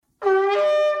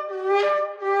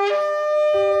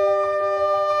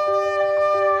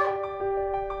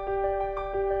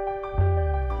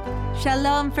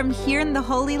Shalom from here in the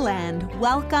Holy Land.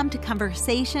 Welcome to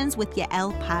Conversations with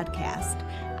Yael podcast.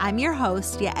 I'm your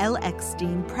host, Yael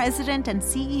Eckstein, President and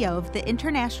CEO of the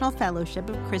International Fellowship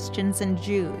of Christians and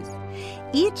Jews.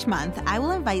 Each month, I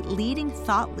will invite leading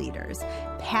thought leaders,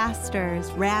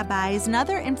 pastors, rabbis, and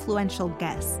other influential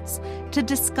guests to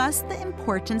discuss the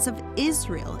importance of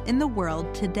Israel in the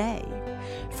world today.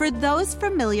 For those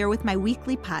familiar with my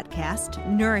weekly podcast,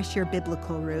 Nourish Your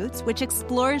Biblical Roots, which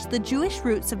explores the Jewish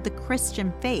roots of the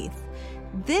Christian faith,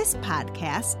 this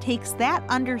podcast takes that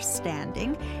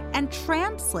understanding and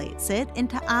translates it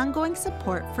into ongoing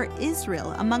support for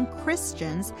Israel among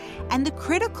Christians and the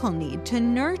critical need to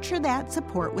nurture that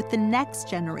support with the next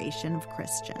generation of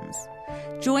Christians.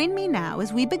 Join me now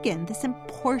as we begin this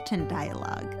important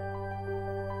dialogue.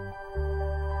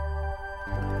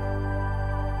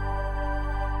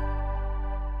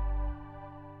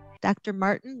 Dr.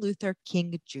 Martin Luther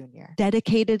King Jr.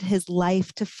 dedicated his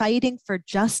life to fighting for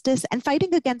justice and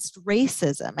fighting against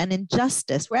racism and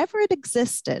injustice wherever it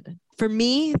existed. For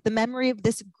me, the memory of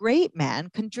this great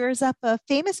man conjures up a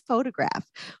famous photograph,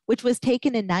 which was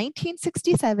taken in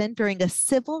 1967 during a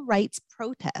civil rights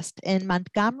protest in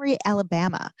Montgomery,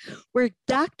 Alabama, where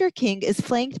Dr. King is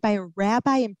flanked by a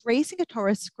rabbi embracing a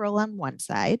Torah scroll on one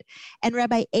side and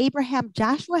Rabbi Abraham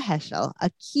Joshua Heschel,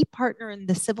 a key partner in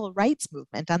the civil rights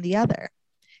movement, on the other.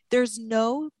 There's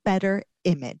no better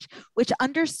image, which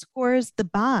underscores the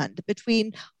bond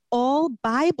between all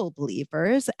Bible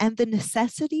believers and the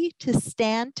necessity to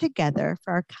stand together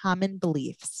for our common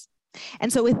beliefs.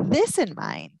 And so with this in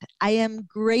mind, I am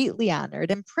greatly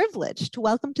honored and privileged to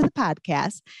welcome to the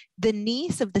podcast the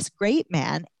niece of this great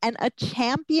man and a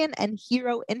champion and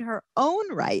hero in her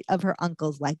own right of her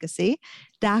uncle's legacy,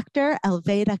 Dr.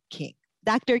 Alveda King.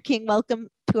 Dr. King, welcome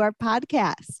to our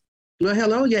podcast. Well,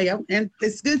 hello, Yael, and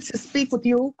it's good to speak with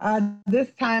you this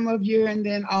time of year and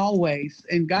then always.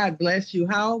 And God bless you.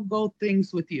 How go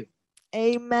things with you?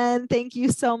 Amen. Thank you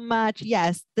so much.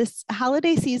 Yes, this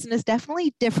holiday season is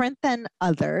definitely different than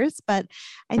others, but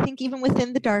I think even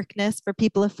within the darkness, for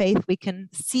people of faith, we can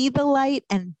see the light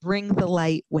and bring the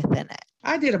light within it.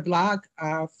 I did a blog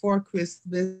for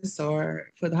Christmas or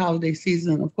for the holiday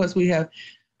season. Of course, we have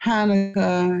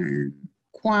Hanukkah and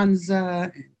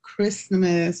Kwanzaa and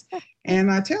Christmas.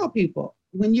 And I tell people,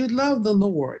 when you love the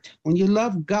Lord, when you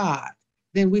love God,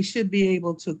 then we should be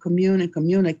able to commune and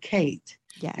communicate.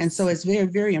 Yes. And so it's very,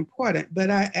 very important. But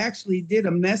I actually did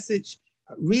a message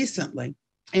recently,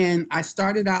 and I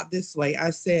started out this way.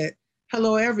 I said,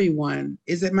 hello, everyone.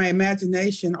 Is it my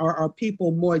imagination, or are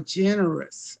people more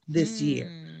generous this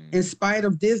year? In spite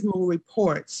of dismal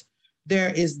reports,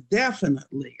 there is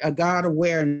definitely a God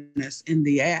awareness in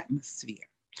the atmosphere.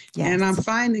 Yes. And I'm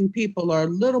finding people are a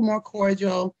little more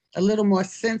cordial, a little more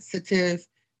sensitive.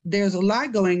 There's a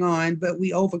lot going on, but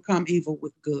we overcome evil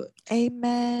with good.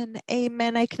 Amen.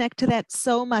 Amen. I connect to that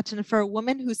so much. And for a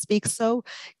woman who speaks so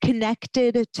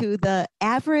connected to the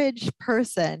average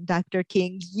person, Dr.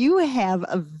 King, you have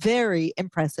a very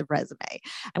impressive resume.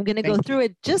 I'm going to go through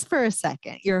it just for a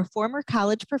second. You're a former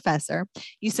college professor.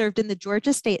 You served in the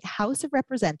Georgia State House of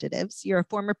Representatives. You're a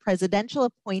former presidential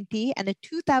appointee and a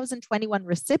 2021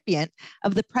 recipient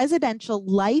of the Presidential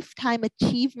Lifetime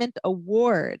Achievement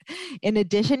Award. In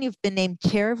addition, you've been named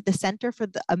chair of the Center for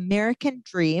the American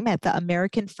Dream at the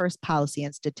American First Policy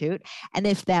Institute. And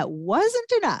if that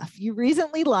wasn't enough, you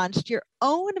recently launched your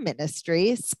own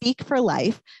ministry, Speak for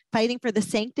Life, fighting for the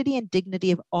sanctity and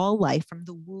dignity of all life from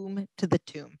the womb to the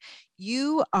tomb.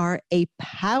 You are a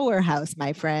powerhouse,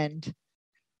 my friend.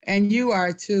 And you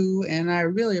are too. And I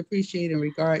really appreciate and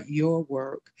regard your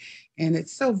work. And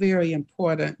it's so very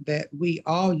important that we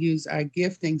all use our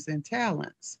giftings and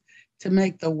talents to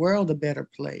make the world a better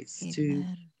place, Amen. To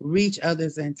reach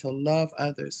others and to love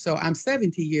others. So I'm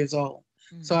 70 years old.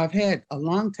 So I've had a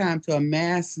long time to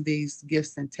amass these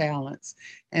gifts and talents,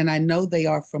 and I know they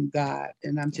are from God,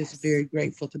 and I'm just very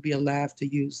grateful to be alive to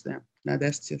use them. Now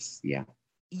that's just,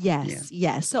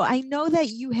 Yes. So I know that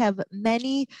you have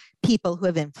many people who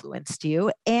have influenced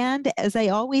you. And as I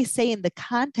always say, in the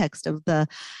context of the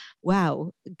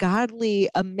godly,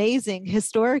 amazing,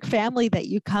 historic family that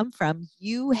you come from,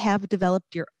 you have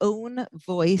developed your own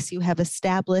voice. You have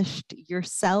established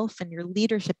yourself and your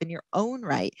leadership in your own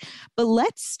right. But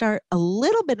let's start a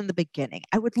little bit in the beginning.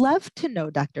 I would love to know,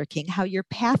 Dr. King, how your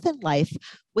path in life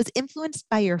was influenced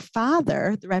by your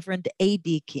father, the Reverend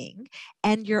A.D. King,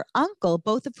 and your uncle,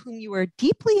 both of whom you were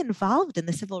deeply involved in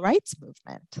the civil rights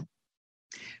movement.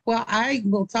 Well, I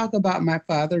will talk about my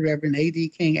father, Reverend A.D.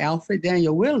 King, Alfred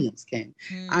Daniel Williams King,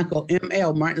 Uncle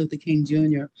M.L. Martin Luther King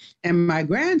Jr., and my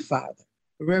grandfather,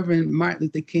 Reverend Martin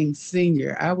Luther King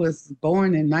Sr. I was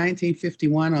born in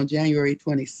 1951 on January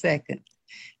 22nd.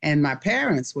 And my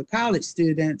parents were college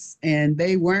students and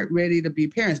they weren't ready to be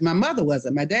parents. My mother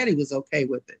wasn't. My daddy was okay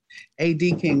with it.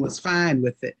 A.D. King was fine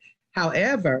with it.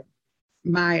 However,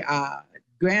 my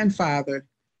grandfather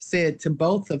said to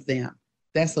both of them,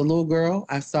 that's a little girl.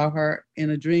 I saw her in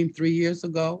a dream 3 years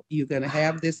ago. You're going to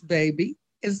have this baby.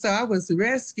 And so I was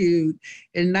rescued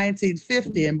in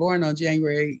 1950 and born on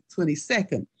January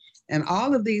 22nd. And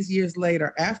all of these years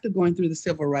later, after going through the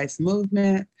civil rights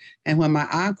movement, and when my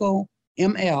uncle,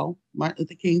 ML, Martin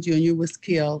Luther King Jr., was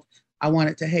killed, I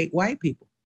wanted to hate white people.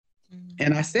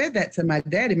 And I said that to my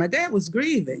daddy. My dad was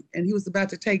grieving, and he was about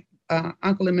to take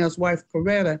Uncle ML's wife,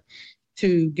 Coretta,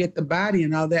 to get the body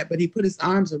and all that, but he put his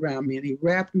arms around me, and he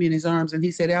wrapped me in his arms, and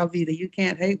he said, Alveda, you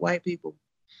can't hate white people.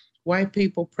 White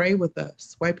people pray with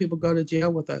us. White people go to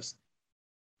jail with us.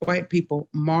 White people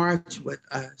march with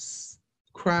us,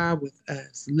 cry with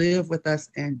us, live with us,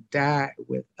 and die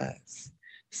with us.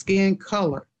 Skin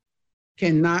color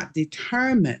cannot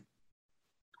determine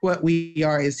what we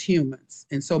are as humans.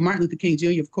 And so Martin Luther King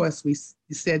Jr., of course, he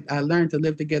said, I learned to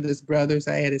live together as brothers.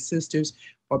 I had his sisters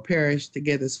or perish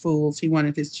together as fools. He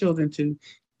wanted his children to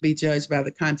be judged by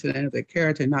the content of their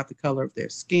character, not the color of their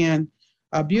skin.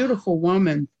 A beautiful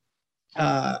woman,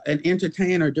 an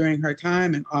entertainer during her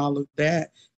time and all of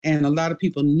that. And a lot of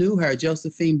people knew her.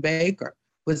 Josephine Baker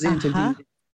was interviewed.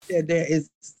 Said there is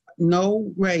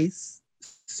no race,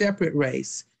 separate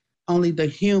race, only the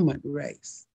human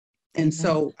race. And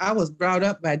so I was brought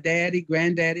up by daddy,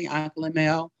 granddaddy, Uncle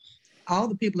ML. All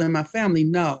the people in my family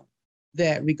know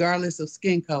that regardless of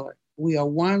skin color, we are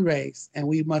one race and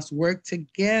we must work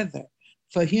together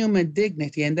for human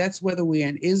dignity. And that's whether we're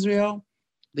in Israel,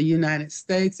 the United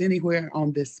States, anywhere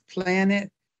on this planet.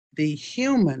 The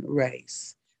human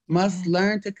race must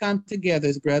learn to come together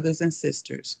as brothers and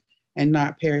sisters and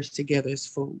not perish together as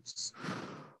fools.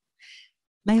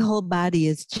 My whole body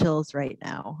is chills right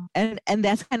now. And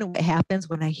that's kind of what happens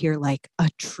when I hear like a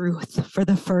truth for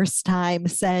the first time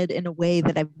said in a way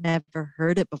that I've never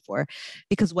heard it before.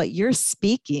 Because what you're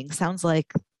speaking sounds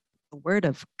like the word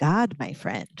of God, my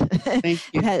friend. Thank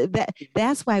you.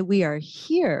 That's why we are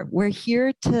here. We're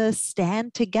here to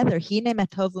stand together.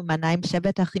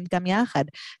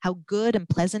 How good and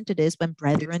pleasant it is when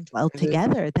brethren dwell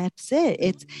together. That's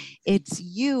it. It's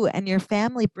you and your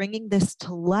family bringing this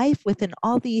to life within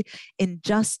all the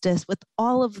injustice, with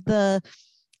all of the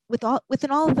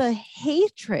within all the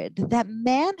hatred that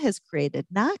man has created,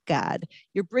 not God.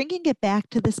 You're bringing it back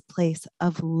to this place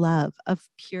of love, of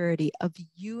purity, of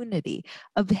unity,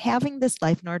 of having this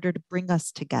life in order to bring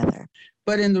us together.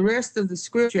 But in the rest of the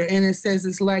scripture, and it says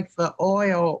it's like the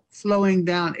oil flowing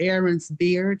down Aaron's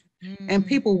beard, and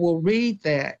people will read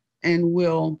that and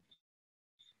will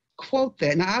quote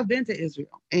that. Now, I've been to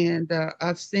Israel, and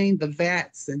I've seen the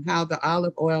vats and how the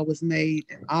olive oil was made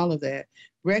and all of that,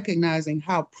 recognizing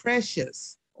how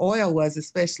precious oil was,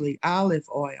 especially olive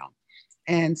oil.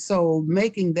 And so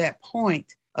making that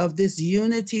point of this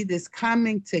unity, this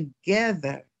coming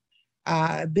together,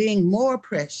 being more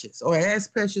precious or as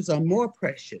precious or more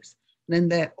precious than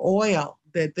that oil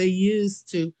that they use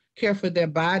to care for their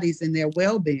bodies and their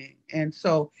well-being. And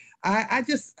so I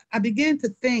began to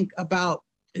think about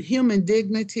human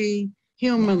dignity,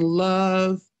 human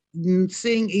love,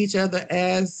 seeing each other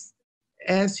as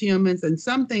humans, and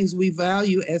some things we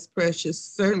value as precious,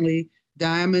 certainly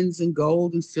diamonds and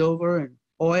gold and silver and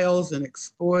oils and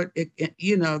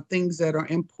things that are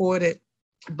imported.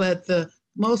 But the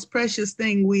most precious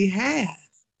thing we have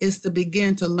is to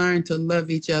begin to learn to love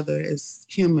each other as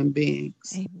human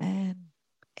beings. Amen.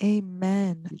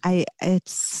 Amen.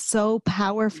 It's so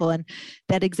powerful. And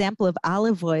that example of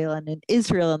olive oil and in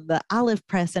Israel and the olive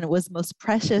press, and it was most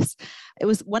precious. It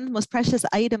was one of the most precious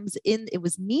items it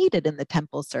was needed in the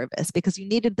temple service because you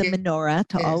needed the menorah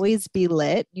to always be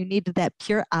lit. You needed that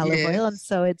pure olive oil. And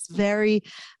so it's very,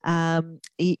 one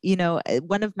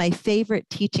of my favorite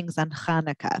teachings on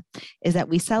Hanukkah is that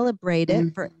we celebrate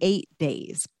it for 8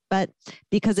 days. But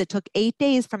because it took 8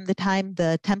 days from the time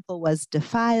the temple was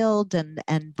defiled and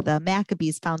the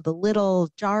Maccabees found the little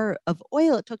jar of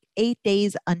oil, it took 8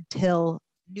 days until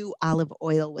new olive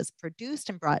oil was produced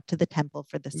and brought to the temple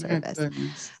for the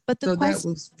service. But that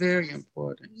was very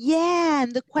important. Yeah,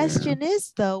 and the question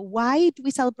is, though, why do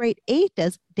we celebrate 8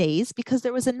 days? Because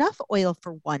there was enough oil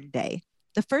for 1 day.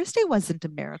 The first day wasn't a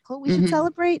miracle. We should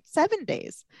celebrate 7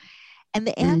 days. And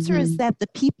the answer is that the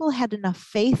people had enough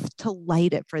faith to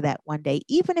light it for that one day,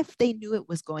 even if they knew it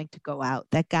was going to go out,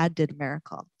 that God did a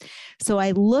miracle. So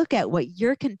I look at what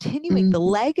you're continuing, the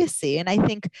legacy, and I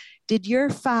think, did your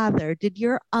father, did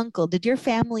your uncle, did your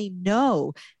family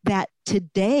know that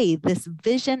today this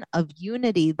vision of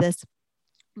unity, this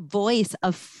voice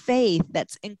of faith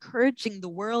that's encouraging the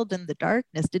world in the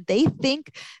darkness, did they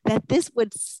think that this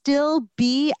would still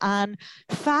be on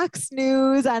Fox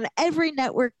News, on every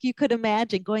network you could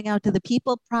imagine, going out to the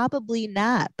people? Probably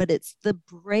not. But it's the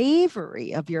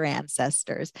bravery of your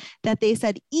ancestors that they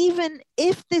said, even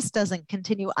if this doesn't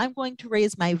continue, I'm going to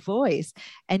raise my voice.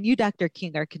 And you, Dr.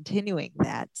 King, are continuing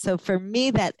that. So for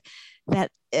me, that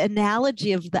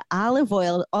analogy of the olive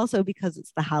oil, also because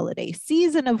it's the holiday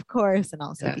season, of course, and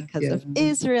also because of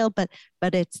Israel, but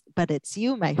it's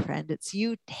you, my friend. It's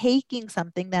you taking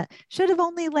something that should have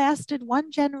only lasted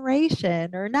one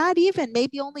generation, or not even,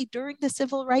 maybe only during the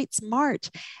Civil Rights March,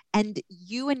 and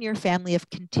you and your family have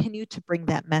continued to bring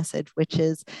that message, which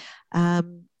is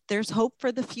there's hope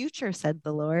for the future, said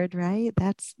the Lord. Right?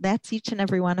 That's each and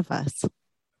every one of us.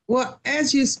 Well,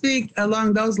 as you speak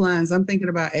along those lines, I'm thinking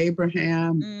about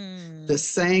Abraham, the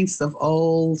saints of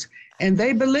old, and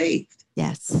they believed.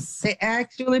 Yes. They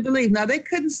actually believed. Now, they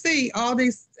couldn't see all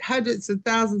these hundreds of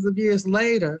thousands of years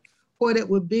later what it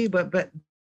would be, but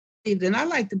believed. And I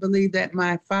like to believe that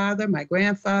my father, my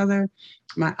grandfather,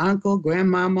 my uncle,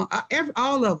 grandmama,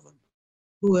 all of them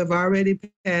who have already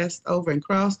passed over and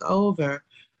crossed over,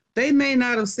 they may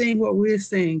not have seen what we're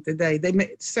seeing today. They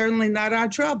may certainly not our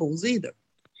troubles either,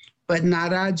 but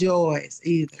not our joys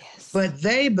either. Yes. But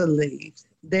they believed,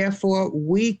 therefore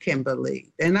we can believe.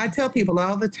 And I tell people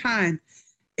all the time,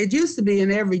 it used to be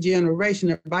in every generation.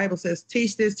 The Bible says,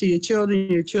 teach this to your children,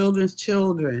 your children's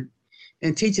children,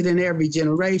 and teach it in every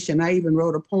generation. I even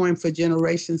wrote a poem for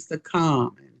generations to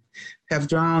come and have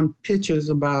drawn pictures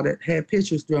about it, had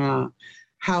pictures drawn.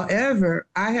 However,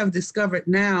 I have discovered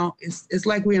now it's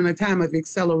like we're in a time of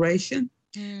acceleration.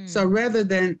 So rather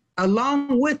than,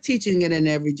 along with teaching it in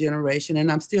every generation,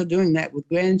 and I'm still doing that with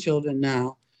grandchildren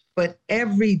now, but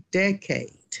every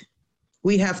decade,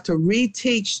 we have to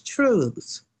reteach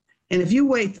truths. And if you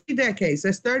wait 3 decades,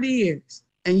 that's 30 years,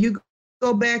 and you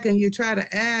go back and you try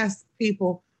to ask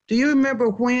people, do you remember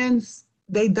when?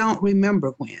 They don't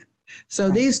remember when. So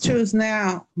these truths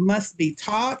now must be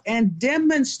taught and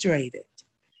demonstrated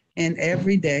in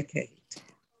every decade.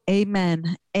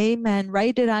 Amen. Amen.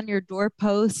 Write it on your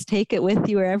doorpost. Take it with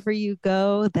you wherever you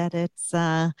go. That it's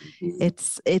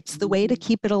the way to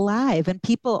keep it alive. And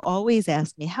people always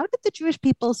ask me, how did the Jewish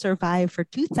people survive for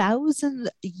 2,000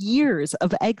 years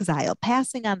of exile,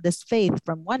 passing on this faith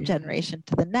from one generation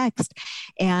to the next,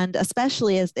 and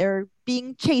especially as they're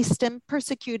being chased and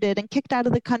persecuted and kicked out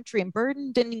of the country and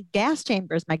burdened in gas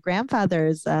chambers. My grandfather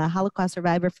is a Holocaust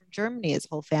survivor from Germany. His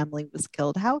whole family was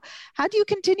killed. How do you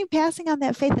continue passing on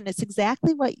that faith? And it's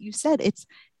exactly what you said. It's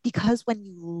because when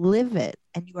you live it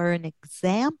and you are an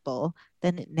example,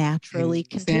 then it naturally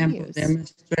continues.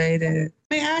 Demonstrated.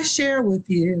 May I share with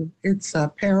you? It's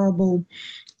a parable,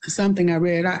 something I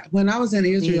read. When I was in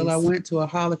Israel, I went to a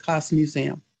Holocaust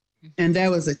museum. And there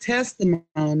was a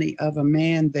testimony of a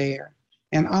man there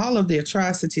and all of the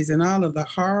atrocities and all of the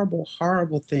horrible,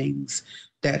 horrible things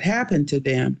that happened to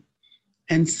them.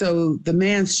 And so the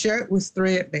man's shirt was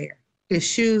threadbare. His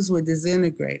shoes were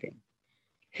disintegrating.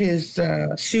 His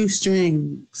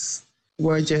shoestrings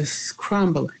were just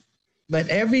crumbling. But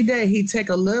every day he'd take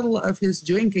a little of his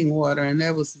drinking water, and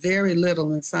there was very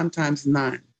little and sometimes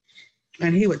none.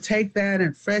 And he would take that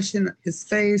and freshen his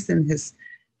face and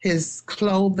his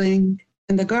clothing.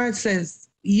 And the guard says,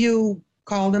 you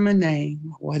called him a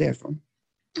name, whatever.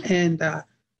 And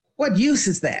what use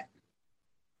is that?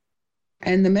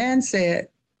 And the man said,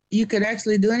 you could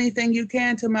actually do anything you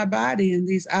can to my body and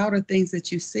these outer things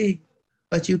that you see,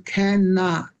 but you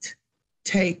cannot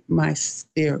take my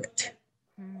spirit.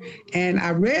 And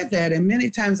I read that, and many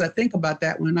times I think about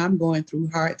that when I'm going through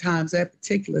hard times. That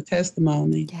particular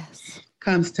testimony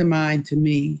comes to mind to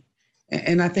me.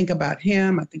 And I think about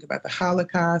him, I think about the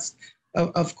Holocaust,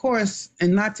 of course,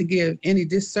 and not to give any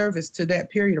disservice to that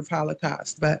period of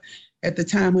Holocaust, but at the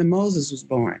time when Moses was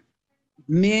born,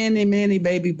 many, many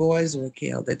baby boys were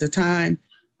killed. At the time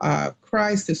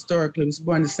Christ historically was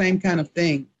born, the same kind of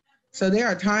thing. So there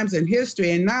are times in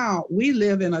history, and now we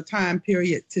live in a time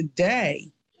period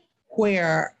today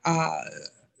where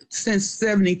since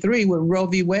 73, with Roe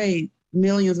v. Wade,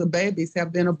 millions of babies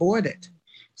have been aborted.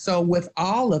 So with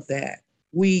all of that,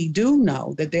 we do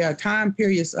know that there are time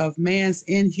periods of man's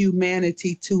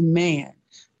inhumanity to man,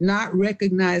 not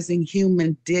recognizing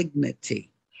human dignity.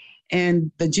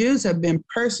 And the Jews have been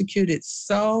persecuted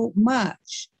so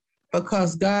much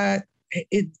because God,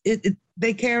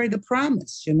 they carry the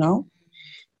promise, you know?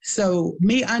 So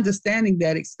me understanding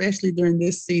that, especially during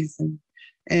this season,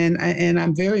 and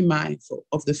I'm very mindful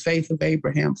of the faith of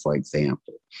Abraham, for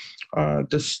example,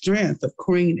 the strength of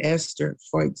Queen Esther,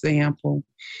 for example.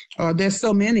 There's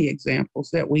so many examples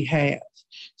that we have.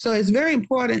 So it's very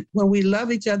important when we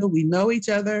love each other, we know each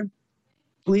other.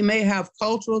 We may have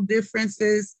cultural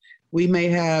differences. We may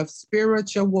have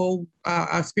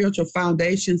our spiritual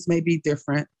foundations may be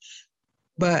different,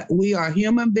 but we are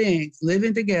human beings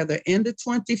living together in the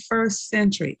 21st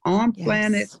century on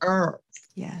planet Earth.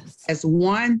 Yes. As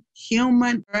one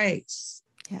human race.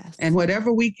 Yes. And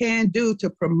whatever we can do to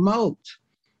promote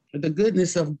the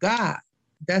goodness of God,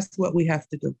 that's what we have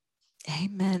to do.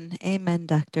 Amen. Amen,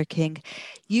 Dr. King.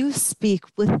 You speak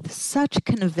with such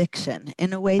conviction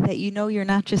in a way that you know you're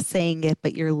not just saying it,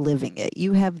 but you're living it.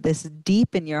 You have this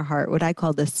deep in your heart, what I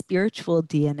call the spiritual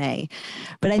DNA.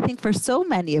 But I think for so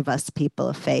many of us people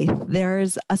of faith,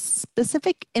 there's a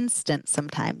specific instance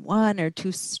sometime, one or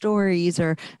two stories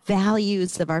or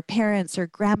values of our parents or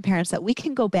grandparents that we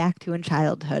can go back to in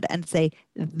childhood and say,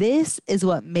 this is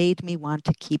what made me want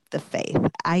to keep the faith.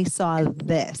 I saw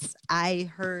this. I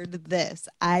heard this.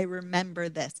 I remember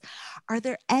this. Are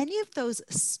there any of those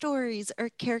stories or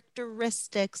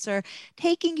characteristics or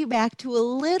taking you back to a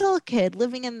little kid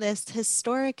living in this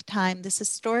historic time, this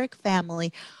historic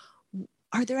family?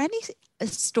 Are there any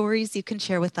stories you can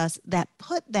share with us that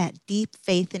put that deep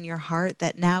faith in your heart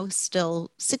that now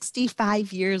still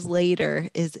 65 years later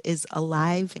is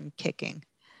alive and kicking?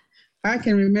 I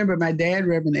can remember my dad,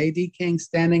 Reverend A.D. King,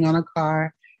 standing on a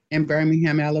car in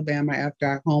Birmingham, Alabama, after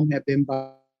our home had been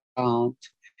bombed.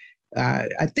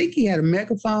 I think he had a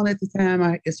megaphone at the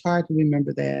time. It's hard to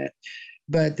remember that.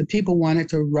 But the people wanted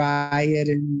to riot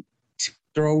and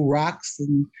throw rocks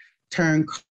and turn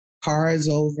cars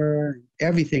over,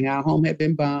 everything. Our home had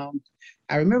been bombed.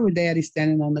 I remember Daddy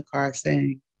standing on the car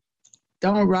saying,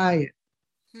 don't riot.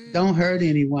 Don't hurt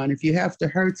anyone. If you have to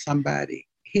hurt somebody,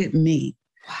 hit me.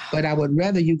 But I would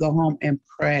rather you go home and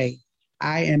pray.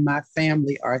 I and my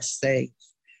family are safe.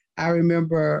 I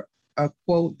remember a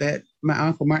quote that my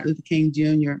uncle Martin Luther King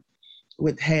Jr.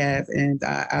 would have, and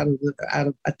out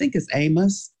of I think it's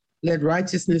Amos, let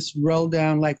righteousness roll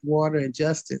down like water and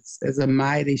justice as a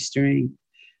mighty stream.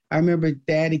 I remember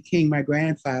Daddy King, my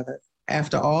grandfather,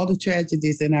 after all the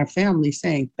tragedies in our family,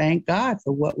 saying, thank God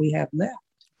for what we have left.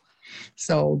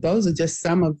 So those are just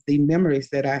some of the memories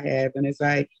that I have. And as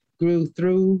I grew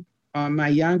through my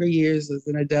younger years as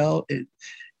an adult and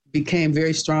became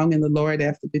very strong in the Lord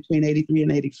after between 83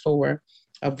 and 84,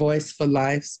 a voice for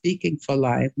life, speaking for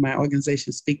life, my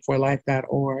organization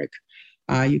speakforlife.org.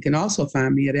 You can also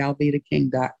find me at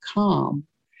alvidaking.com.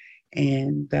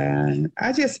 And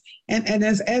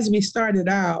as we started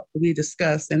out, we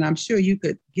discussed, and I'm sure you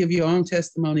could give your own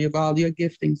testimony of all your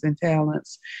giftings and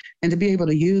talents and to be able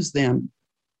to use them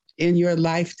in your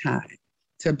lifetime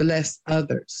to bless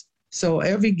others. So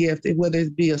every gift, whether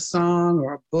it be a song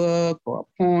or a book or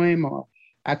a poem, or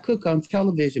I cook on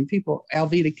television, people,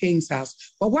 Alveda King's house,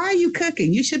 well, why are you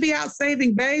cooking? You should be out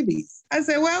saving babies. I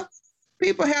said, well,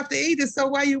 people have to eat it. So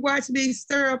while you watch me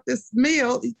stir up this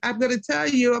meal, I'm going to tell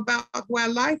you about why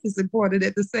life is important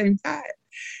at the same time.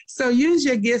 So use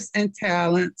your gifts and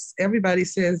talents. Everybody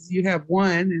says you have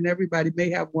one, and everybody may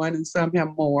have one, and some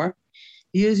have more.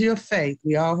 Use your faith.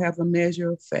 We all have a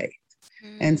measure of faith.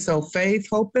 And so faith,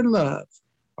 hope, and love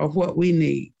are what we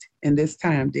need in this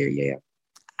time, dear Yale.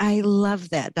 I love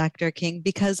that, Dr. King,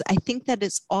 because I think that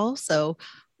it's also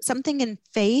something in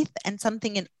faith and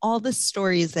something in all the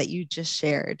stories that you just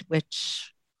shared,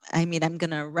 which, I mean, I'm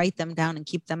going to write them down and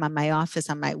keep them on my office,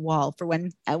 on my wall for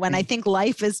when I think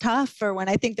life is tough, or when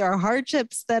I think there are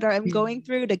hardships that I'm going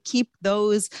through, to keep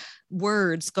those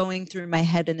words going through my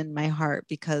head and in my heart,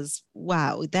 because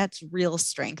wow, that's real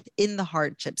strength in the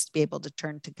hardships to be able to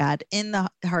turn to God, in the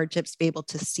hardships to be able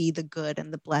to see the good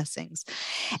and the blessings.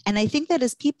 And I think that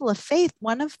as people of faith,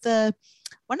 one of the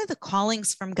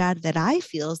callings from God that I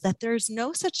feel is that there's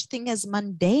no such thing as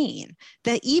mundane,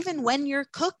 that even when you're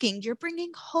cooking, you're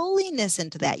bringing holiness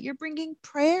into that. You're bringing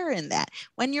prayer in that.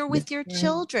 When you're with your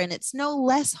children, it's no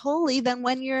less holy than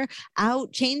when you're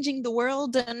out changing the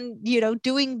world and,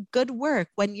 doing good work,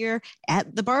 when you're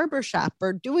at the barber shop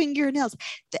or doing your nails.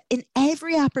 In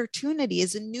every opportunity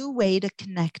is a new way to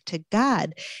connect to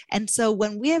God. And so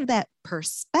when we have that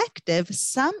perspective,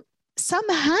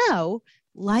 somehow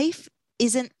life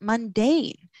isn't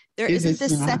mundane. There isn't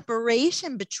this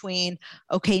separation between,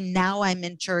 okay, now I'm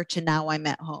in church and now I'm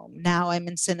at home. Now I'm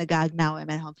in synagogue, now I'm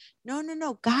at home.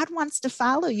 No. God wants to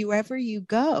follow you wherever you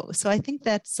go. So I think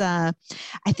that's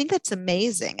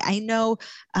amazing. I know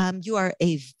you are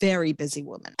a very busy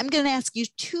woman. I'm going to ask you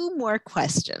two more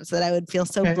questions that I would feel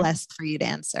so blessed for you to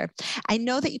answer. I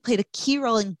know that you played a key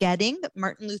role in getting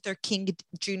Martin Luther King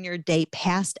Jr. Day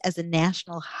passed as a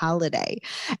national holiday.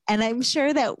 And I'm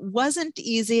sure that wasn't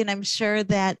easy. And I'm sure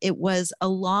that it was a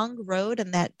long road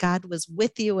and that God was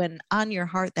with you and on your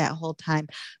heart that whole time.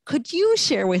 Could you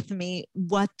share with me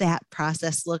what that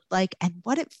process looked like and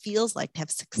what it feels like to have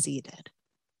succeeded?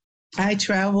 I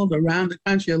traveled around the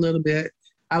country a little bit.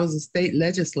 I was a state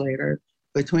legislator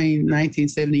between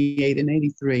 1978 and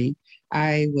 83.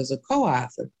 I was a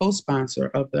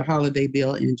co-sponsor of the holiday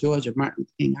bill in Georgia, Martin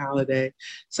Luther King holiday.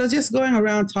 So just going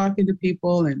around talking to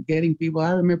people and getting people.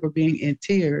 I remember being in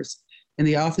tears in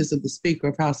the office of the Speaker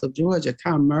of House of Georgia,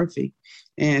 Tom Murphy,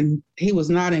 and he was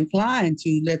not inclined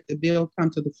to let the bill come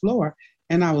to the floor.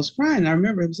 And I was crying. I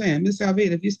remember him saying, Miss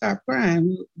Alveda, if you stop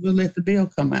crying, we'll let the bill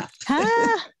come out.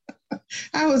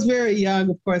 I was very young,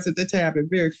 of course, at the time and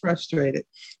very frustrated.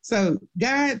 So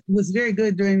God was very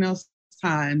good during those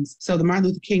times. So the Martin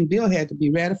Luther King bill had to be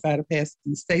ratified or passed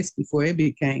in the states before it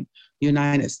became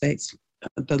United States,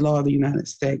 the law of the United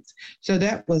States. So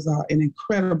that was an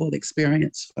incredible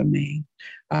experience for me.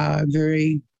 I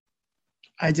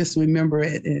just remember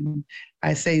it. And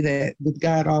I say that with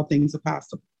God, all things are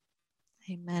possible.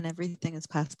 Amen. Everything is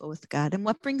possible with God. And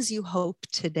what brings you hope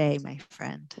today, my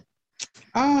friend?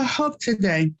 Hope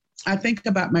today. I think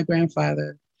about my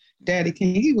grandfather, Daddy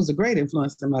King. He was a great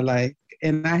influence in my life.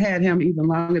 And I had him even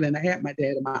longer than I had my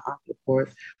dad and my uncle, of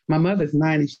course. My mother's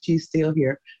 90, she's still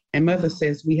here. And mother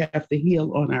says we have to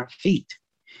heal on our feet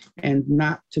and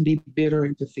not to be bitter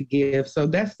and to forgive. So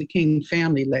that's the King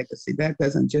family legacy. That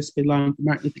doesn't just belong to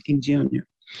Martin Luther King Jr.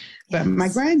 But my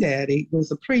granddaddy was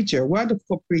a preacher,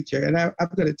 wonderful preacher. And I'm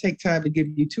going to take time to give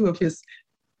you two of his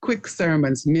quick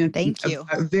sermons. Thank you.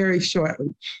 Very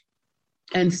shortly.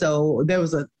 And so there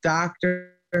was a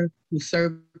doctor who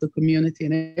served the community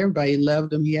and everybody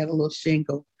loved him. He had a little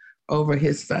shingle over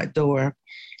his door.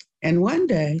 And one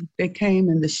day they came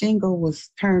and the shingle was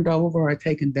turned over or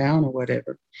taken down or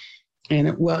whatever. And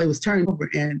it was turned over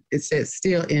and it said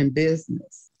still in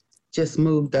business, just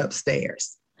moved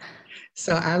upstairs.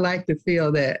 So I like to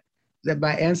feel that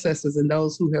my ancestors and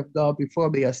those who have gone before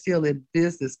me are still in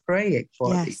business praying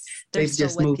for me. They've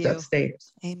just moved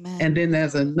upstairs. Amen. And then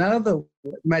there's another,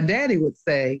 my daddy would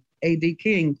say, A.D.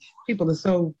 King, people are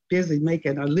so busy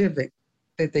making a living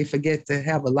that they forget to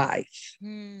have a life.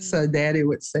 So daddy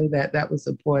would say that was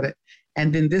important.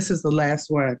 And then this is the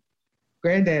last one.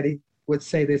 Granddaddy would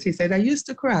say this. He said, I used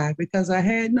to cry because I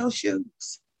had no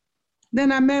shoes.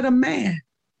 Then I met a man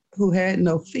who had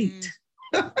no feet.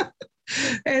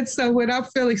 And so when I'm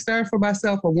feeling sorry for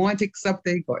myself or wanting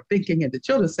something or thinking, and the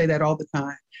children say that all the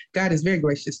time, God is very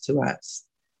gracious to us.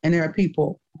 And there are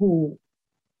people who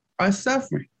are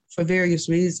suffering for various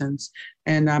reasons.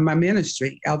 And my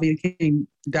ministry,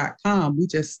 alvedaking.com, we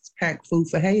just pack food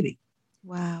for Haiti.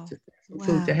 Wow.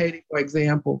 Food to Haiti, for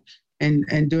example.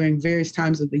 And during various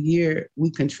times of the year,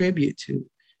 we contribute to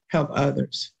help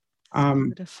others.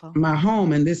 Beautiful. My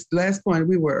home, and this last point,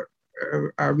 we were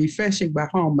refreshing my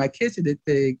home, my kitchen and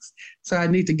things. So I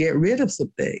need to get rid of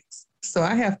some things. So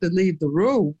I have to leave the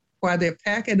room while they're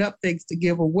packing up things to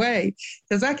give away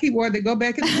because I keep wanting to go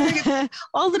back and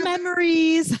all the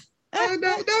memories. No,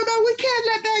 we can't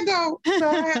let that go. So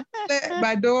I have to let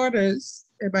my daughters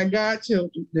and my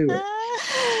godchildren do it.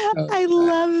 So, I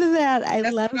love that. I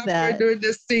love that. During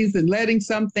this season, letting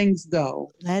some things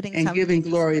go and giving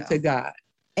glory to God.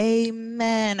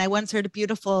 Amen. I once heard a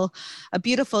beautiful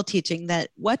teaching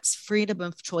that what's freedom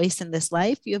of choice in this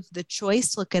life? You have the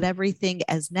choice to look at everything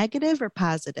as negative or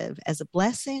positive, as a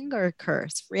blessing or a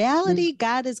curse. Reality,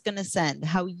 God is going to send.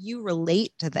 How you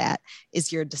relate to that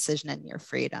is your decision and your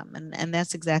freedom. And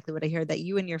that's exactly what I hear, that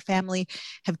you and your family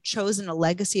have chosen a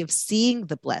legacy of seeing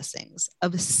the blessings,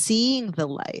 of seeing the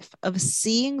life, of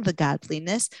seeing the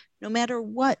godliness, no matter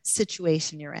what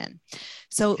situation you're in.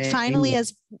 So finally,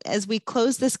 as we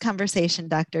close this conversation,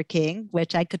 Dr. King,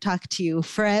 which I could talk to you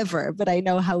forever, but I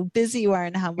know how busy you are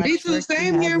and how much Me too,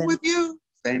 same here with you.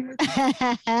 Same with you.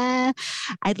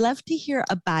 I'd love to hear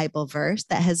a Bible verse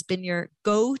that has been your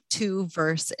go-to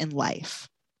verse in life.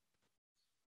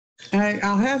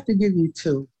 I'll have to give you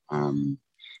two.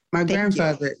 My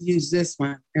grandfather used this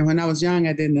one, and when I was young,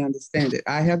 I didn't understand it.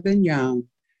 I have been young,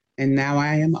 and now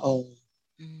I am old.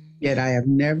 Yet I have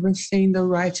never seen the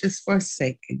righteous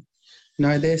forsaken,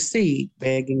 nor their seed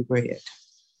begging bread.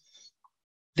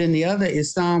 Then the other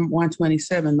is Psalm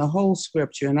 127, the whole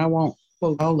scripture, and I won't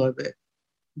quote all of it.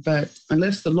 But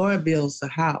unless the Lord builds the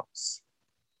house,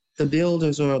 the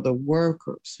builders or the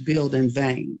workers build in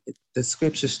vain. The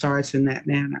scripture starts in that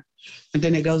manner. And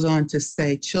then it goes on to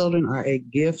say, children are a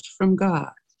gift from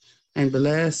God, and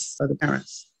blessed are the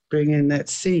parents bringing that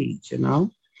seed, you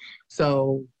know.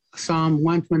 So Psalm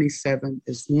 127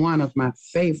 is one of my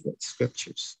favorite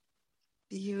scriptures.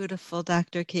 Beautiful,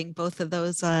 Dr. King. Both of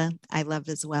those I love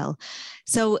as well.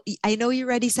 So I know you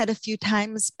already said a few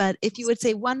times, but if you would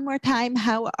say one more time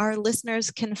how our listeners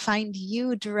can find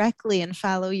you directly and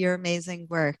follow your amazing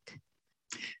work.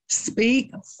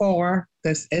 Speak for,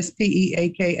 that's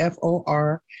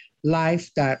SPEAKFOR,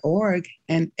 life.org,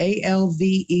 and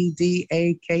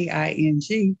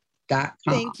ALVEDAKING.com.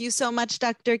 Thank you so much,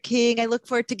 Dr. King. I look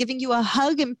forward to giving you a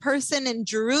hug in person in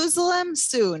Jerusalem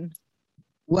soon.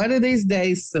 One of these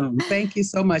days soon. Thank you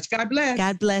so much. God bless.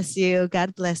 God bless you.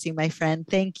 God bless you, my friend.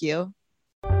 Thank you.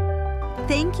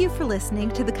 Thank you for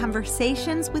listening to the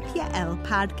Conversations with Yael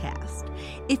podcast.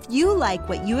 If you like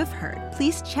what you have heard,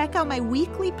 please check out my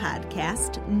weekly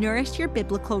podcast, Nourish Your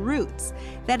Biblical Roots,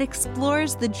 that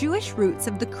explores the Jewish roots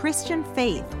of the Christian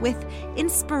faith with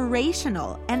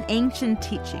inspirational and ancient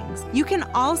teachings. You can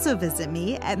also visit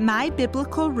me at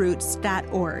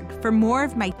mybiblicalroots.org for more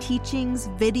of my teachings,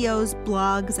 videos,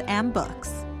 blogs, and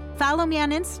books. Follow me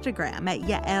on Instagram at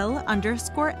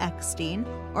Yael_Eckstein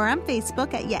or on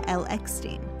Facebook at Yael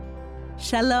Eckstein.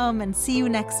 Shalom and see you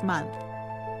next month.